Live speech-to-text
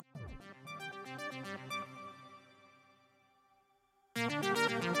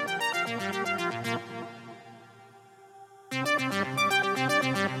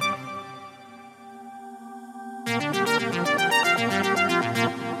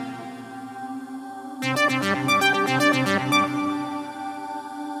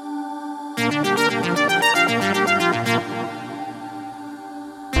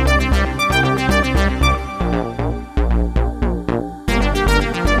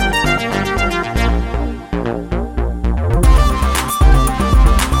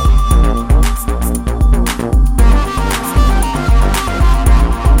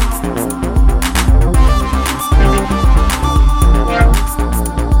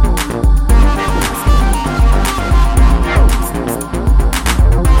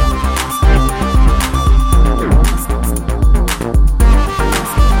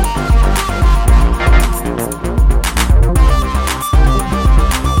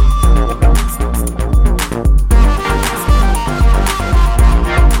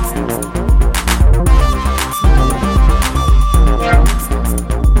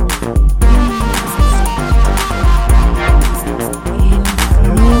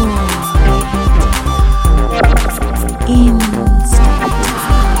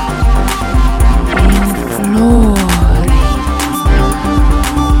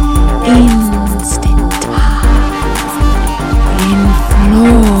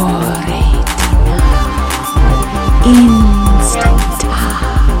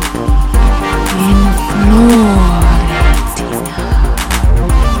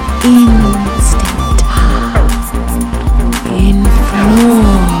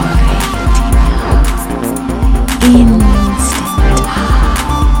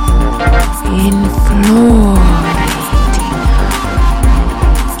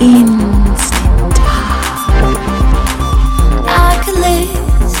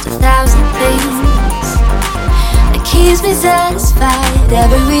keeps me satisfied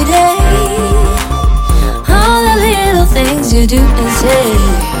every day. All the little things you do and say.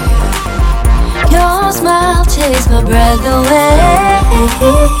 Your smile takes my breath away.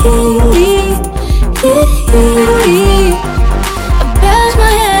 I bash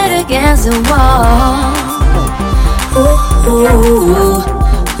my head against the wall. Ooh, ooh,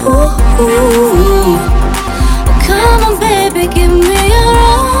 ooh. Come on, baby, give me a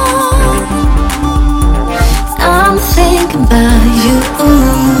all. I'm thinking about you.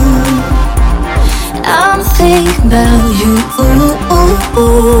 I'm thinking about you.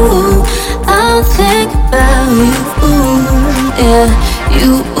 I'm thinking about you. Yeah,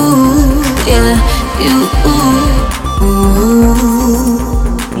 you. Yeah, you.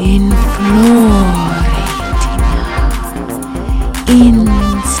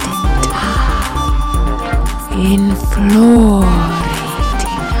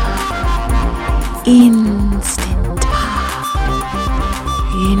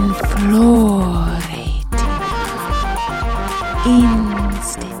 Inflorating.